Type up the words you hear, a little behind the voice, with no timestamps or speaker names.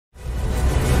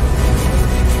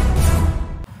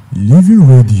Living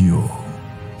Radio,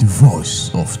 the voice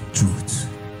of truth,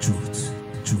 truth,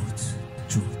 truth,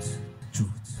 truth,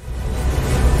 truth.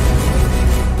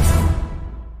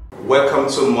 Welcome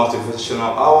to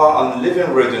Motivational Hour on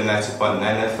Living Radio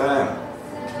 90.9 FM.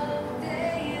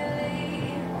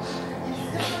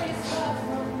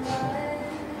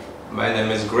 My name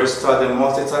is Grace Todd, the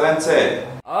multi-talented.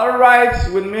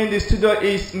 Alright, with me in the studio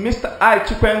is Mr. I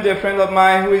Chukwende, a friend of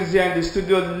mine who is here in the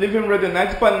studio, Living Radio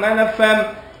 90.9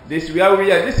 FM. This is where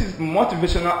we are. This is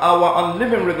Motivational Hour on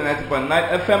Living Radio 90.9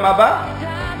 FM, Abba.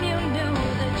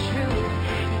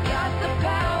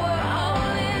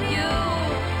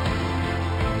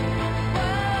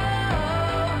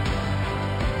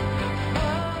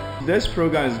 This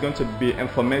program is going to be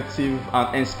informative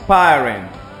and inspiring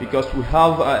because we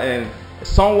have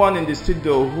someone in the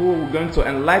studio who is going to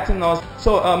enlighten us.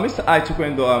 So, Mr. I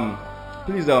Chukwendo,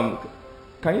 please,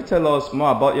 can you tell us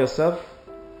more about yourself?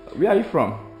 Where are you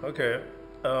from? Okay,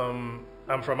 I'm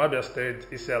from Abia State,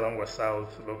 Isialongwa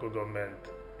South local government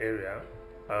area.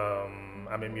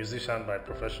 I'm a musician by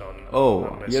profession.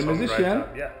 Oh, you're a musician?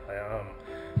 Yeah, I am.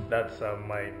 That's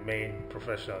my main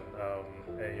profession.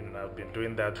 I've been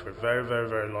doing that for a very, very,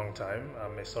 very long time.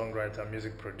 I'm a songwriter,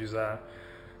 music producer,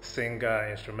 singer,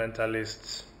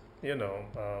 instrumentalist.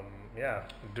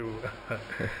 Do.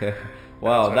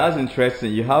 Wow, that's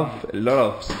interesting. You have a lot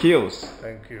of skills.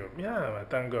 Thank you. Yeah,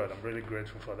 thank God. I'm really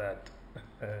grateful for that.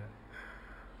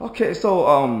 Okay,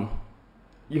 so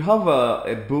you have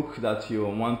a book that you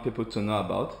want people to know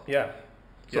about? Yeah.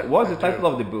 So what's the title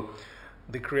of the book?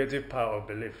 The Creative Power of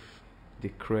Belief. The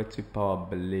Creative Power of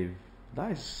Belief.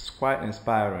 That is quite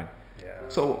inspiring. Yeah.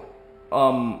 So,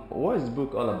 what is the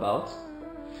book all about?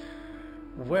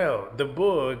 Well, the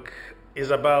book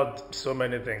is about so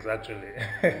many things, actually.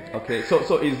 Okay,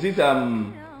 so is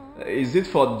it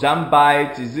for jam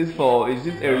bite? Is it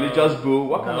a religious book?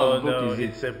 What kind of book is it?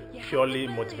 It's a purely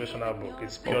motivational book.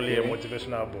 It's purely a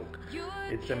motivational book.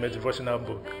 It's a motivational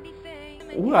book.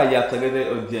 Who are your targeted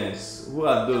audience? Who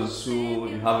are those who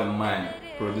you have in mind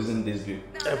producing this book?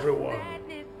 Everyone.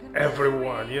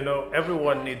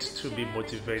 Everyone needs to be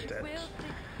motivated.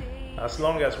 As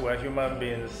long as we're human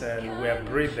beings and we're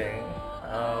breathing,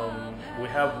 we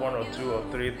have one or two or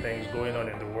three things going on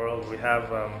in the world. We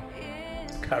have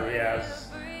careers,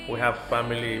 we have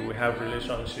family, we have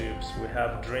relationships, we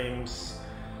have dreams.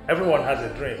 Everyone has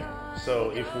a dream.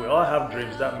 So if we all have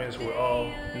dreams, that means we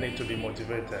all need to be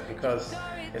motivated, because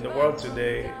in the world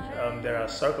today, there are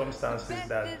circumstances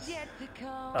that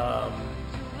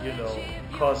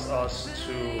cause us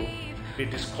to be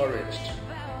discouraged.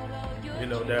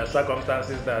 There are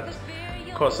circumstances that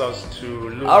cause us to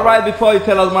lose. All right, before you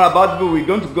tell us more about the book, we're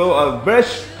going to go a very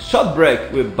short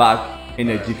break. We're back in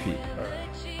a jiffy.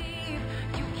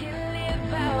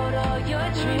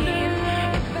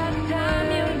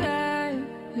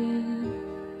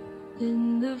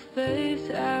 In the face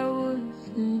I was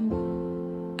in,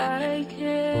 I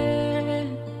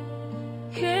can't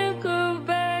go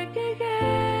back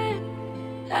again.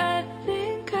 I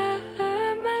think I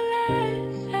learned my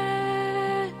lesson.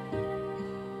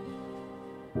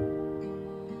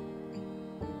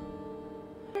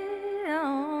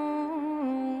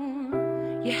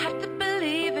 You have to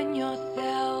believe in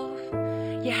yourself.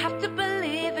 You have to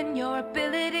believe in your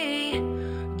ability.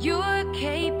 You're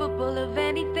capable of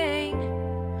anything.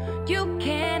 You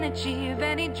can achieve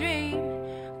any dream.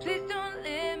 Please don't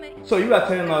limit. So you are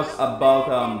telling us about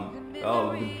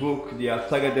the book, the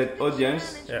targeted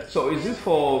audience. Yeah. So is it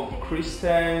for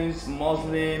Christians,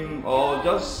 Muslim, or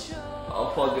just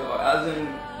for the as in?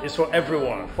 It's for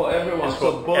everyone. For everyone. It's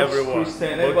so for both everyone.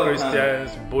 Christian, both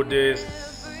Christians,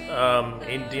 Buddhists,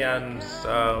 Indians,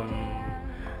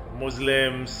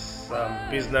 Muslims,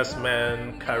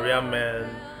 businessmen, careermen,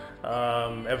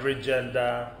 every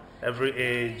gender, every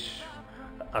age.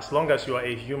 As long as you are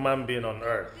a human being on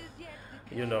earth,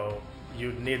 you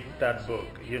need that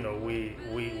book.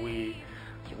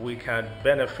 We can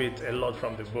benefit a lot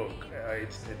from the book.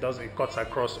 It cuts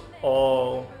across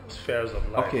all spheres of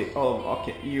life. Okay. Oh,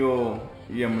 okay. You're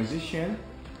a musician.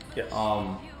 Yes.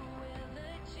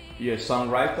 You're a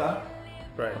songwriter.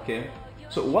 Right. Okay.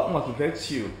 So what motivates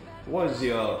you? What is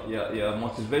your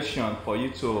motivation for you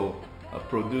to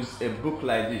produce a book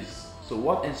like this? So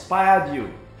what inspired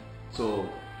you to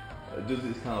do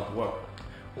this kind of work?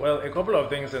 Well, a couple of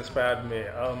things inspired me.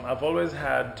 I've always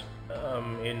had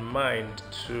in mind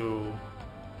to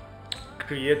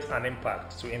create an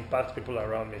impact, to impact people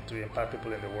around me, to impact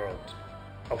people in the world.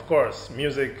 Of course,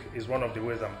 music is one of the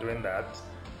ways I'm doing that.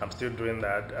 I'm still doing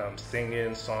that.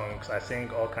 Singing songs. I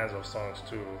sing all kinds of songs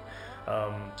to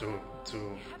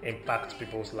impact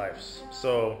people's lives.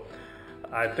 So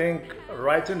I think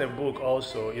writing a book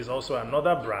also is also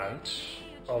another branch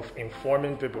of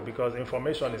informing people, because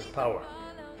information is power.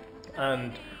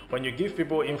 And when you give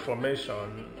people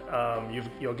information,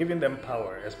 you're giving them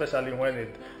power, especially when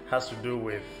it has to do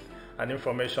with an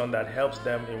information that helps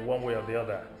them in one way or the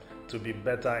other to be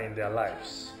better in their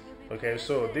lives. Okay,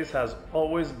 so this has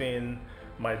always been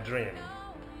my dream,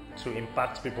 to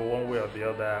impact people one way or the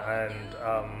other,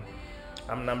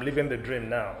 and I'm living the dream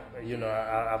now. You know,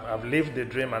 I've lived the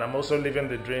dream, and I'm also living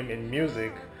the dream in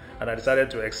music, and I decided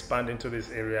to expand into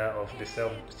this area of the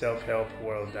self-help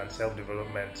world and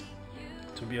self-development,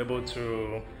 to be able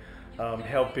to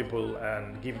help people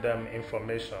and give them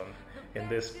information in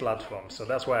this platform. So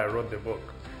that's why I wrote the book,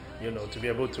 you know, to be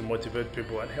able to motivate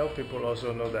people and help people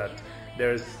also know that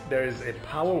there is a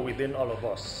power within all of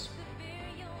us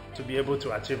to be able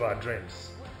to achieve our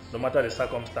dreams, no matter the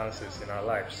circumstances in our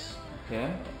lives. Okay.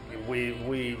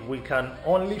 We can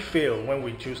only fail when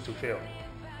we choose to fail.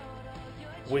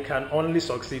 We can only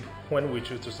succeed when we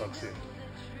choose to succeed.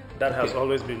 That has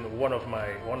always been one of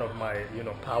my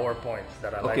power points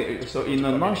that I like. Okay, so in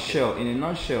a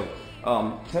nutshell,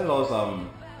 tell us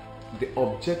the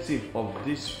objective of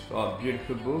this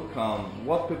beautiful book.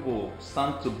 What people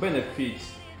stand to benefit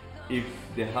if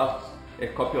they have a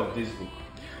copy of this book.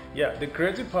 Yeah, the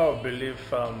creative power of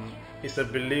belief is a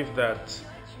belief that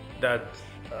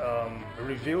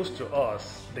reveals to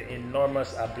us the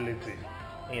enormous ability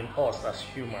in us as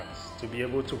humans to be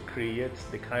able to create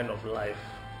the kind of life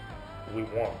we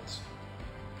want.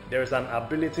 There is an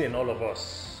ability in all of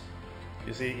us.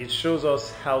 You see, it shows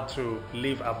us how to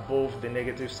live above the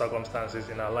negative circumstances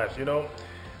in our lives. You know,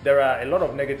 there are a lot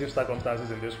of negative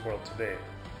circumstances in this world today.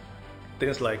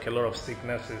 Things like a lot of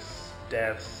sicknesses,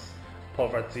 deaths,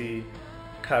 poverty,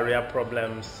 career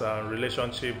problems,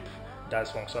 relationship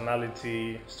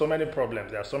dysfunctionality, so many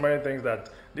problems. There are so many things that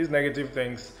these negative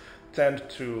things tend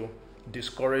to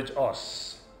discourage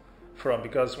us from,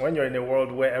 because when you're in a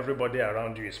world where everybody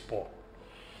around you is poor,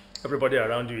 everybody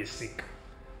around you is sick,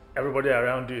 everybody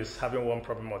around you is having one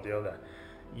problem or the other,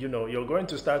 you know, you're going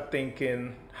to start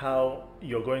thinking how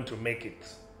you're going to make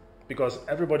it, because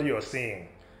everybody you're seeing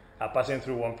are passing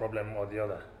through one problem or the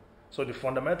other. So the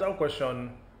fundamental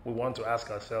question we want to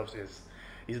ask ourselves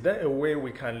is there a way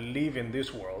we can live in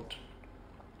this world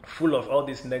full of all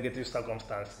these negative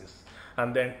circumstances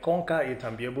and then conquer it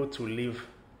and be able to live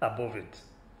above it?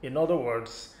 In other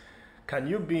words, can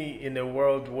you be in a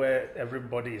world where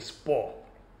everybody is poor,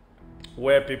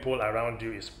 where people around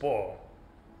you is poor,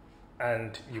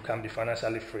 and you can be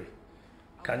financially free?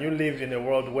 Can you live in a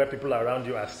world where people around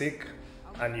you are sick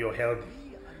and you're healthy?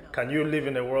 Can you live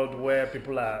in a world where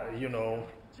people are, you know,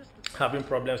 having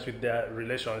problems with their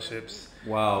relationships?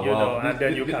 Wow, you know, and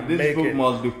then you can make it. This book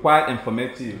must be quite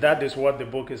informative. That is what the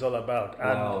book is all about.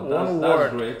 And wow,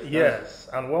 that's great. Yes,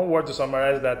 and one word to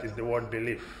summarize that is the word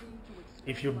belief.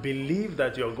 If you believe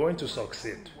that you're going to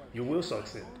succeed, you will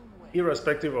succeed,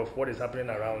 irrespective of what is happening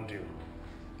around you.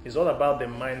 It's all about the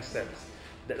mindset.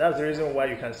 That's the reason why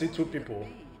you can see two people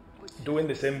doing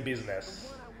the same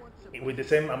business with the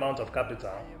same amount of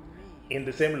capital, in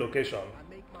the same location,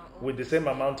 with the same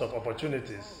amount of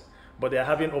opportunities, but they are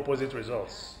having opposite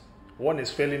results. One is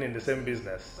failing in the same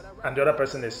business, and the other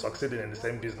person is succeeding in the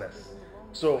same business.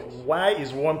 So why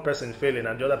is one person failing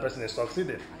and the other person is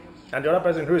succeeding? And the other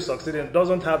person who is succeeding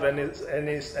doesn't have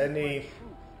any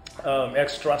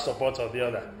extra support of the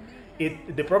other.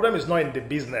 The problem is not in the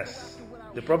business.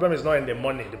 The problem is not in the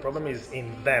money. The problem is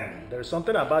in them. There is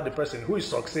something about the person who is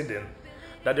succeeding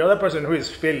that the other person who is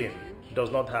failing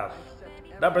does not have.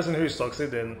 That person who is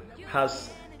succeeding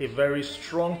has a very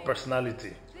strong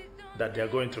personality that they are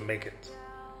going to make it.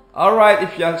 All right,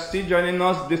 if you are still joining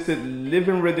us, this is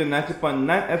Living Radio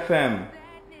 90.9 FM.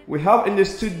 We have in the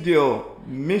studio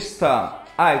Mr.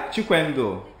 I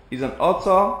Chukwendo. He's an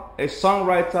author, a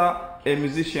songwriter, a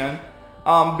musician.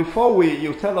 Before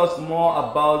you tell us more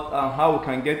about how we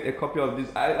can get a copy of this,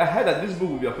 I heard that this book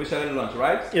will be officially launched,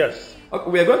 right? Yes. Okay,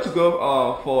 we are going to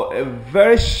go for a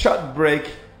very short break,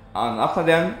 and after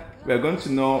then we are going to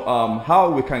know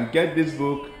how we can get this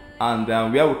book and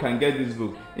where we can get this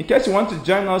book. In case you want to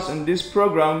join us in this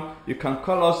program, you can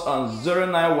call us on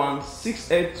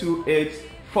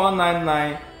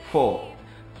 091-6828-4994.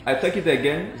 I take it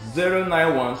again,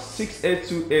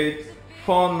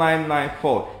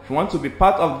 091-6828-4994. If you want to be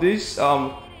part of this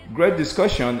great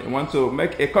discussion, you want to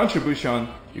make a contribution,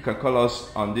 you can call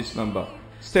us on this number.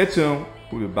 Stay tuned,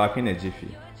 we'll be back in a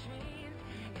jiffy.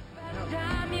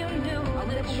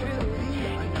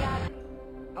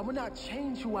 I will not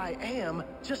change who I am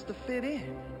just to fit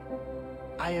in.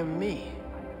 I am me.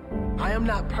 I am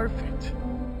not perfect.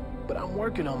 but I'm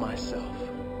working on myself.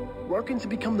 Working to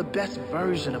become the best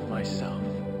version of myself.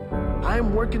 I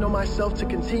am working on myself to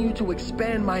continue to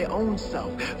expand my own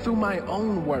self through my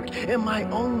own work, in my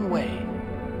own way.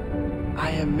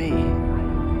 I am me.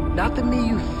 Not the me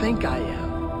you think I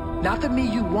am. Not the me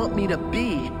you want me to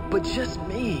be, but just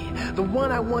me, the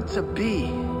one I want to be.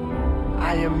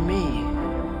 I am me.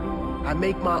 I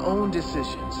make my own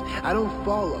decisions. I don't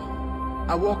follow.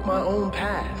 I walk my own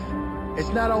path. It's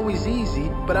not always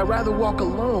easy, but I'd rather walk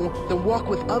alone than walk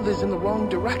with others in the wrong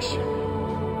direction.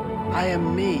 I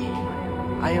am me.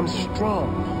 I am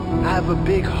strong. I have a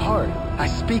big heart. I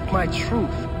speak my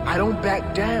truth. I don't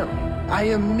back down. I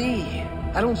am me.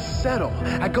 I don't settle.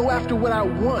 I go after what I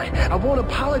want. I won't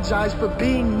apologize for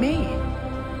being me.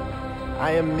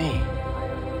 I am me.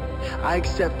 I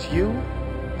accept you.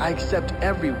 I accept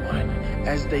everyone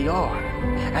as they are,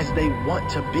 as they want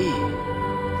to be.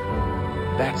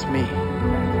 That's me.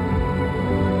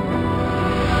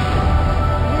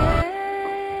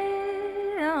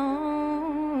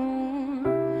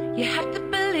 You have to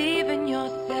believe in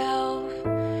yourself.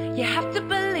 You have to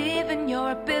believe in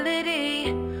your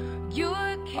ability.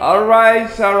 Alright,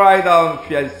 if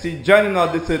you are still joining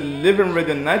us, this is Living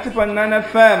Radio 90.9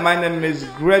 FM. My name is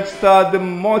Great Star, the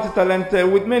multi-talented.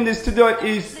 With me in the studio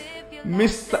is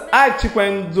Mr.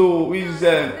 Chikwendo, who is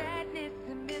a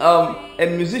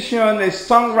musician, a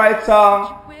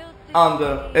songwriter, and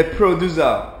a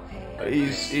producer.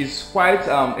 It's quite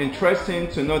interesting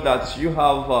to know that you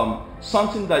have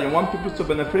something that you want people to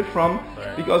benefit from,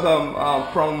 because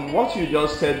from what you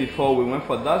just said before we went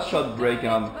for that short break,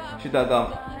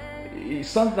 it's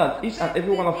something that each and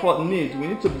every one of us needs. We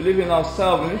need to believe in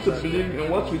ourselves. We need to believe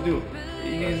in what we do.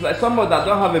 It's like somebody that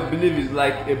don't have a belief is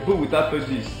like a book without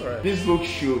pages. Right. This book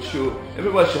should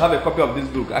everybody should have a copy of this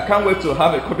book. I can't wait to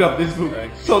have a copy of this book.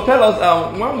 Right. So tell us,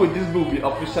 when will this book be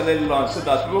officially launched so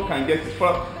that people can get it?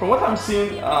 From what I'm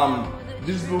seeing,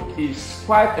 this book is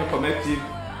quite informative.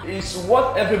 It's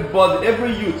what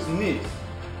every youth needs.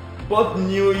 Both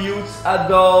new youths,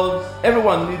 adults,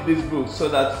 everyone needs this book so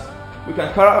that we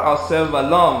can carry ourselves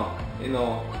along,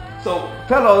 So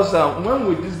tell us, when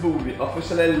will this book be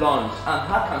officially launched, and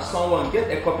how can someone get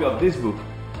a copy of this book?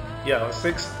 Yeah, on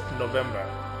 6th November.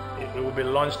 It will be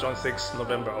launched on 6th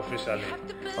November officially.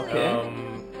 Okay.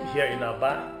 Here in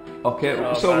Abia. Okay.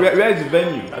 So where is the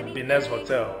venue? At Binez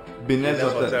Hotel. Binez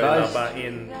Hotel. In Abia,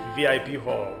 in VIP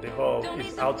hall. The hall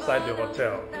is outside the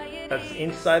hotel. That's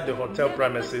inside the hotel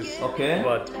premises. Okay.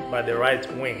 But by the right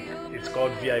wing. It's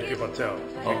called VIP Hotel.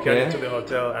 You get into the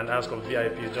hotel and ask for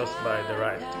VIP just by the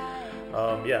right.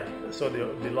 So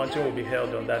the launching will be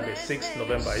held on that day, 6th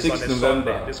November. It's 6th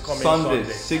November. Sunday, this coming Sunday.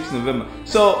 6th November.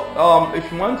 So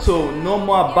if you want to know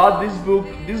more about this book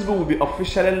will be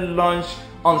officially launched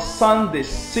on Sunday,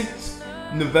 6th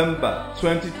November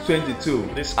 2022.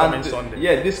 This coming Sunday.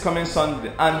 Yeah, this coming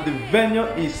Sunday. And the venue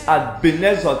is at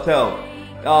Binez Hotel.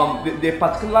 The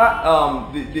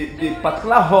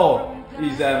particular hall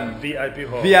is VIP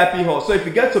hall. VIP hall. So if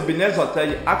you get to Binez Hotel,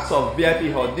 you ask for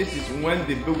VIP hall. This is when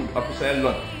the book will officially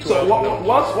launch. So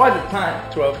what's the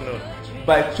time? 12 noon.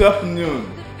 By 12 noon,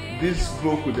 this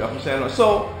book will be officially launched.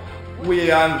 So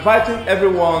we are inviting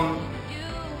everyone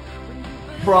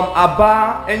from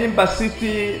Abia, Enyimba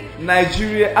City,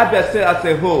 Nigeria, Abia State as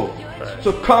a whole,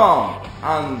 to come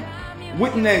and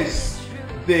witness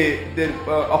the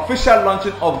official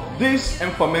launching of this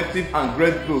informative and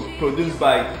great book produced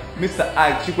by Mr.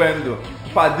 Chikwendo.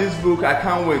 For this book, I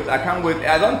can't wait.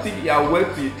 I don't think I'll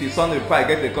wait till Sunday before I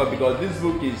get the copy, because this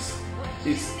book is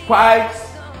quite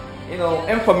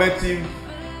informative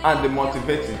and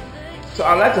motivating. So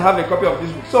I'd like to have a copy of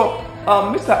this book. So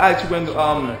Mr. Chikwendo,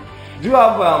 do you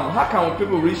have how can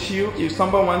people reach you if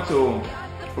someone want to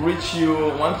reach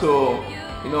you,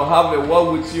 have a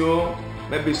word with you,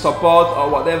 maybe support or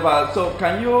whatever? So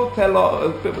can you tell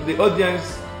the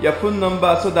audience your phone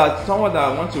number so that someone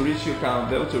that wants to reach you can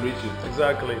be able to reach you?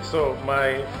 Exactly. So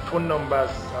my phone numbers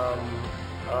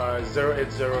are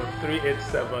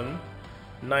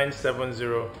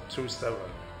 080-387-97027.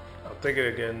 I'll take it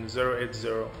again,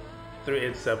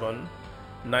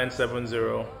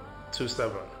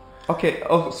 080-387-97027. Okay,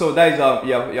 so that is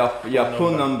your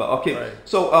phone number. Okay, right.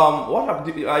 So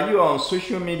are you on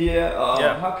social media?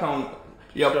 Yeah. How can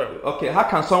Sure. Okay, how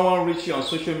can someone reach you on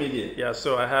social media? Yeah,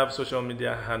 so I have social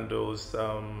media handles.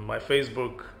 My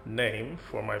Facebook name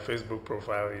for my Facebook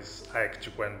profile is Ike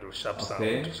Chikwendo Sharp Sound.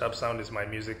 Okay. Sharp Sound is my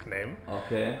music name.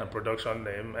 Okay. And production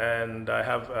name, and I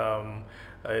have a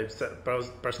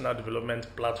personal development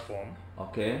platform.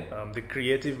 Okay. The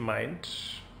Creative Mind.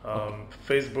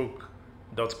 Facebook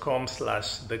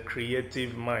facebook.com/the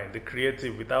creative mind. The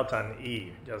creative without an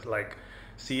E, just like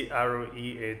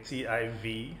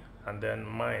CREATIV and then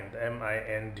mind,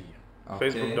 MIND. Okay.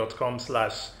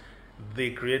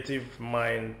 Facebook.com/the creative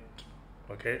mind.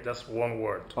 Okay, that's one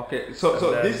word. Okay, so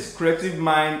this creative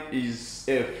mind is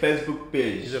a Facebook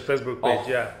page. It's a Facebook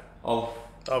page, of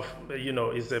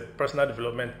it's a personal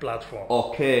development platform.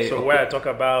 Okay. So where I talk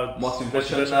about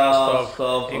motivational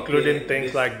stuff, including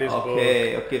things like this book.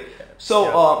 Okay.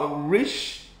 So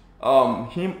reach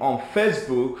him on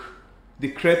Facebook,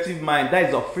 The Creative Mind. That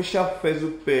is the official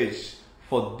Facebook page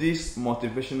for this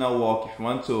motivational work. If you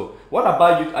want to, what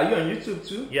about you? Are you on YouTube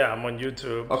too? Yeah, I'm on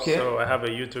YouTube. Okay. So I have a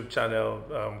YouTube channel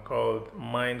called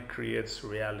Mind Creates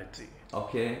Reality.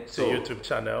 Okay. It's a YouTube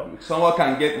channel. Someone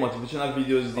can get motivational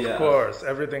videos there. Of course,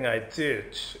 everything I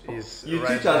teach is. You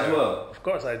right teach there. as well. Of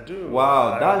course, I do.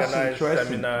 Wow, I that's organize interesting.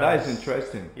 seminars. That is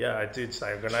interesting. Yeah, I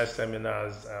organize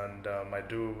seminars, and I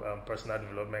do personal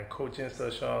development coaching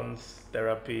sessions,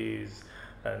 therapies,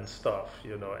 and stuff.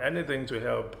 Anything to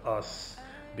help us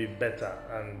be better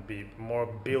and be more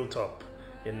built up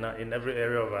in every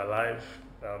area of our life,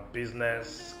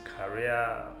 business,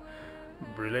 career,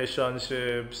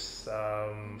 relationships,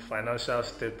 financial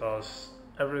status,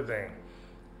 everything.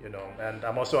 And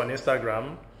I'm also on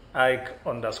Instagram.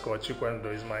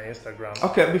 Ike_Chikwendo is my Instagram.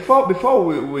 Okay, before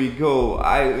we go,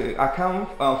 I can't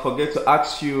forget to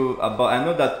ask you about. I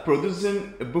know that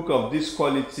producing a book of this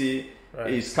quality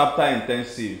is capital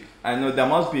intensive. I know there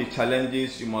must be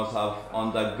challenges you must have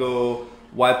undergo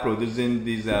while producing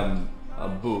this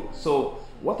book. So,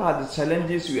 what are the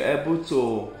challenges you are able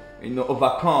to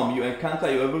overcome? You're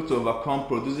able to overcome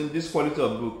producing this quality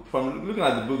of book. From looking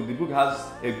at the book has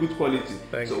a good quality.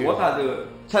 Thank you. So, what are the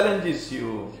challenges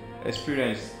you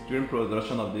experienced during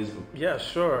production of this book? Yeah,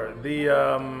 sure. The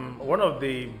one of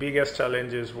the biggest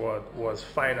challenges was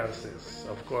finances.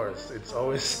 Of course, it's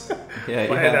always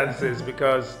finances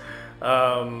because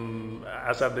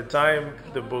as at the time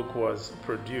the book was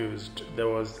produced, there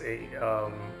was a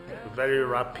very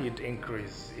rapid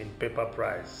increase in paper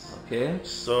price. Okay.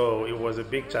 So it was a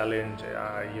big challenge.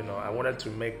 I wanted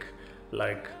to make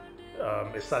like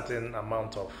a certain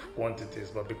amount of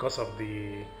quantities, but because of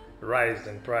the rise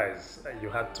in price,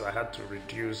 I had to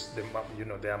reduce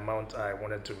the amount I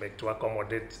wanted to make to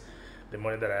accommodate the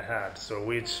money that I had. So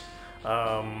which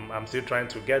I'm still trying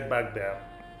to get back there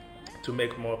to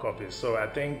make more copies. So I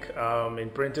think in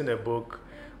printing a book,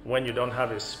 when you don't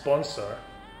have a sponsor,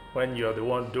 when you're the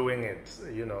one doing it,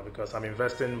 because I'm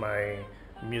investing my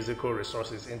musical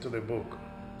resources into the book.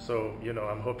 So,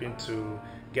 I'm hoping to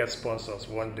get sponsors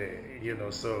one day,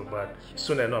 but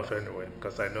soon enough anyway,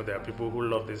 because I know there are people who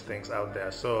love these things out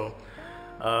there. So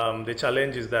the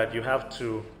challenge is that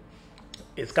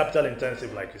it's capital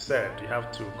intensive, like you said. You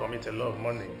have to commit a lot of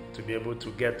money to be able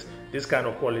to get this kind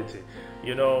of quality.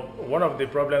 One of the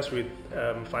problems with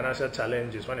financial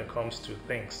challenges when it comes to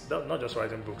things, not just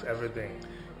writing books, everything,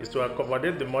 is to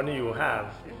accommodate the money you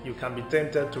have. You can be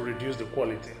tempted to reduce the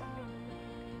quality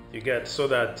you get so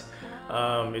that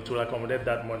it will accommodate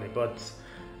that money. But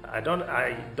I don't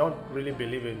really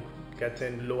believe in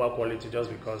getting lower quality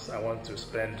just because I want to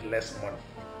spend less money.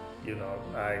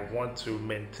 I want to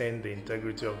maintain the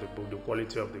integrity of the book, the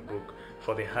quality of the book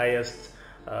for the highest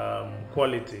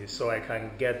quality, so I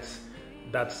can get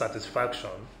that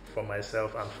satisfaction for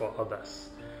myself and for others.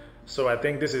 So I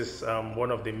think this is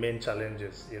one of the main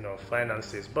challenges,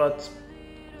 finances. But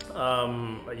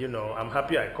I'm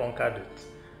happy I conquered it.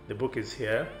 The book is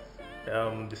here.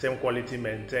 The same quality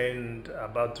maintained,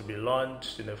 about to be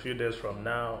launched in a few days from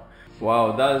now.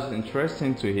 Wow, that's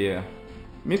interesting to hear.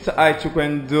 Mr.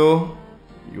 Chikwendo,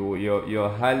 you're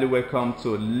highly welcome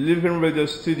to Living Radio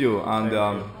Studio,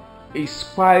 and it's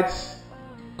quite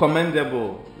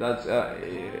commendable that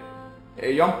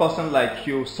a young person like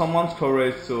you, someone's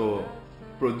courage to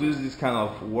produce this kind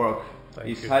of work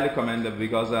is highly commendable,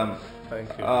 because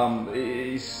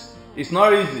it's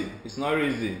not easy. It's not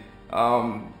easy.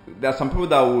 There are some people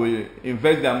that will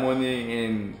invest their money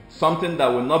in something that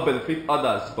will not benefit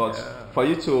others, but for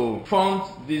you to fund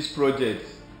this project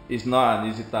is not an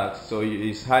easy task. So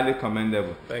it's highly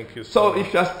commendable. Thank you. So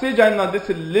if you are still joining us, this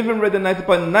is Living Radio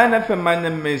 90.9 FM. My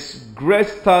name is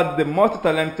Grace Star, the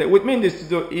multi-talented. With me in the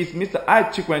studio is Mr.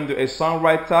 Chikwendo, a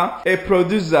songwriter, a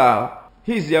producer.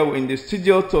 He's here in the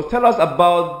studio to tell us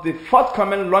about the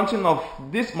forthcoming launching of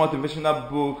this motivational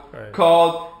book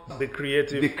called The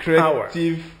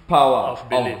Creative Power of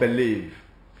Belief. Belief.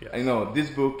 Yes. This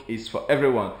book is for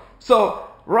everyone. So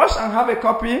rush and have a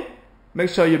copy. Make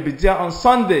sure you be there on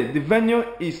Sunday. The venue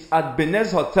is at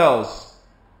Binez Hotels.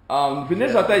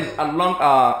 Binez Hotel is along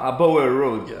Abia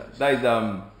Road. Yes. That is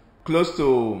close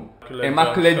to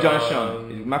Immaculate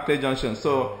Junction.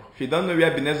 So if you don't know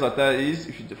where Binez Hotel is,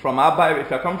 if you, from Abia, if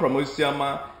you come from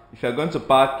Osiama, if you're going to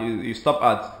park, you stop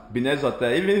at Binez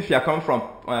Hotel. Even if you come from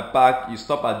park, you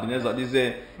stop at Binez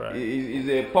Hotel. It's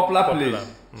a popular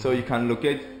place, so you can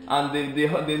locate. And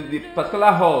the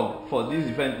particular hall for this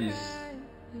event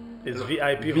is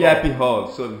VIP hall.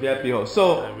 So VIP hall.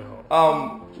 So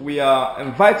we are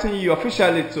inviting you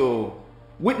officially to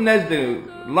witness the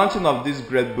launching of this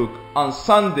great book on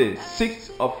Sunday,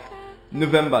 6th of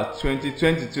November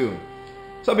 2022.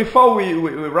 So before we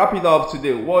wrap it up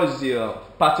today, what is your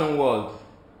parting word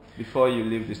before you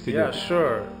leave the studio? Yeah,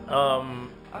 sure.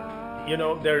 You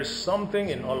know, there is something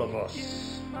in all of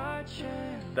us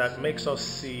that makes us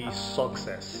see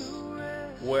success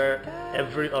where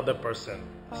every other person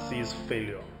sees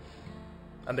failure.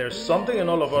 And there's something in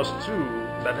all of us too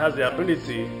that has the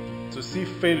ability to see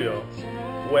failure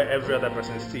where every other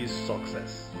person sees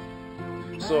success.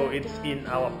 So it's in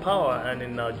our power and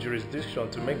in our jurisdiction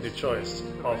to make the choice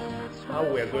of how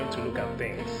we are going to look at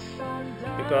things.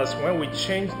 Because when we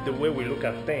change the way we look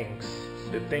at things,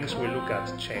 the things we look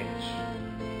at change.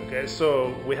 Okay,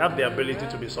 so we have the ability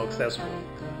to be successful.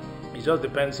 It just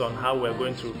depends on how we're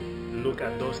going to look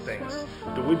at those things.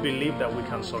 Do we believe that we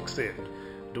can succeed?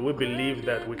 Do we believe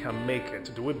that we can make it?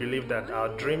 Do we believe that our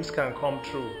dreams can come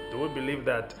true? Do we believe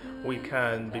that we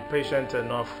can be patient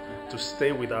enough to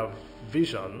stay with our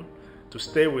vision, to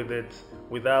stay with it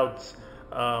without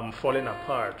falling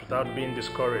apart, without being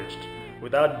discouraged,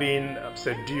 without being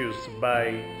seduced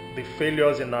by the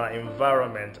failures in our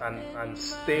environment, and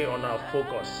stay on our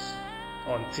focus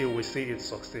until we see it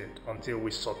succeed, until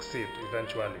we succeed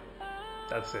eventually.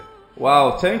 That's it.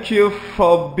 Wow, thank you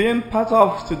for being part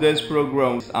of today's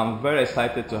program. I'm very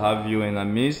excited to have you in our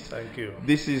midst. Thank you.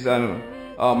 This is a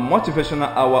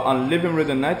motivational hour on Living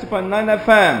Radio 90.9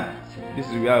 FM. This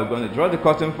is where we're going to draw the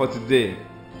curtain for today.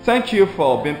 Thank you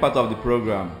for being part of the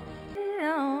program.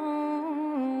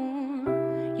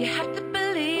 You have to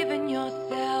believe in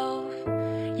yourself.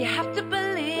 You have to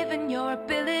believe in your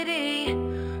ability.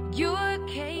 You're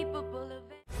capable of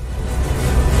it.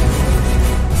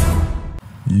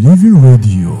 Living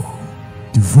Radio,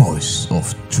 the voice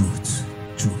of truth.